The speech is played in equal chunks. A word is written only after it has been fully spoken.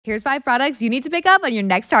Here's 5 products you need to pick up on your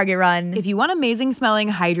next Target run. If you want amazing smelling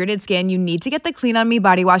hydrated skin, you need to get the Clean On Me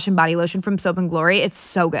body wash and body lotion from Soap & Glory. It's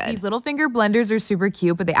so good. These little finger blenders are super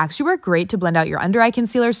cute, but they actually work great to blend out your under eye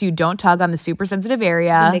concealer so you don't tug on the super sensitive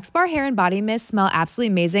area. The Mix Bar hair and body mist smell absolutely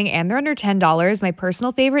amazing, and they're under $10. My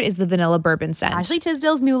personal favorite is the vanilla bourbon scent. Ashley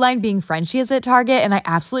Tisdale's new line Being Frenchie is at Target, and I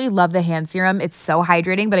absolutely love the hand serum. It's so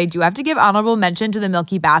hydrating, but I do have to give honorable mention to the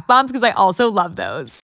Milky Bath Bombs because I also love those.